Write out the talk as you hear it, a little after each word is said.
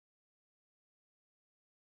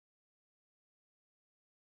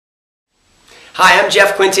Hi, I'm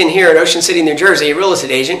Jeff Quintin here in Ocean City, New Jersey, a real estate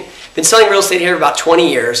agent. Been selling real estate here for about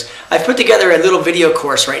 20 years. I've put together a little video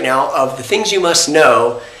course right now of the things you must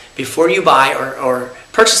know before you buy or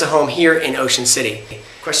purchase a home here in Ocean City.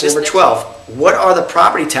 Question number 12, what are the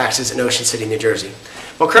property taxes in Ocean City, New Jersey?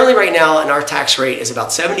 Well, currently right now, our tax rate is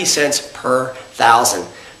about 70 cents per thousand.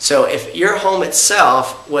 So if your home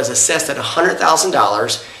itself was assessed at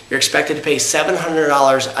 $100,000, you're expected to pay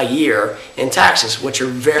 $700 a year in taxes, which are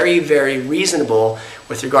very, very reasonable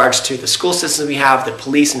with regards to the school systems we have, the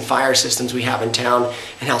police and fire systems we have in town,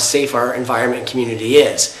 and how safe our environment and community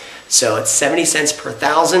is. So it's 70 cents per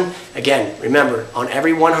thousand. Again, remember, on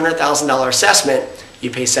every $100,000 assessment, you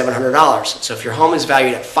pay $700. So if your home is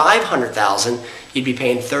valued at $500,000, you'd be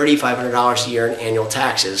paying $3,500 a year in annual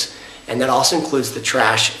taxes. And that also includes the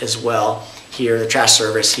trash as well here, the trash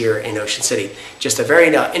service here in Ocean City. Just a very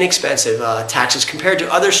inexpensive taxes compared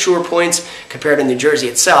to other shore points, compared to New Jersey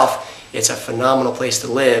itself. It's a phenomenal place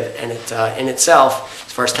to live, and it in itself,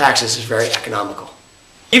 as far as taxes, is very economical.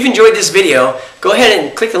 If you've enjoyed this video, go ahead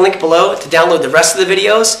and click the link below to download the rest of the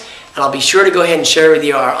videos, and I'll be sure to go ahead and share with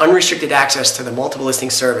you our unrestricted access to the multiple listing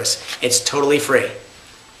service. It's totally free.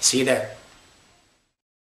 See you there.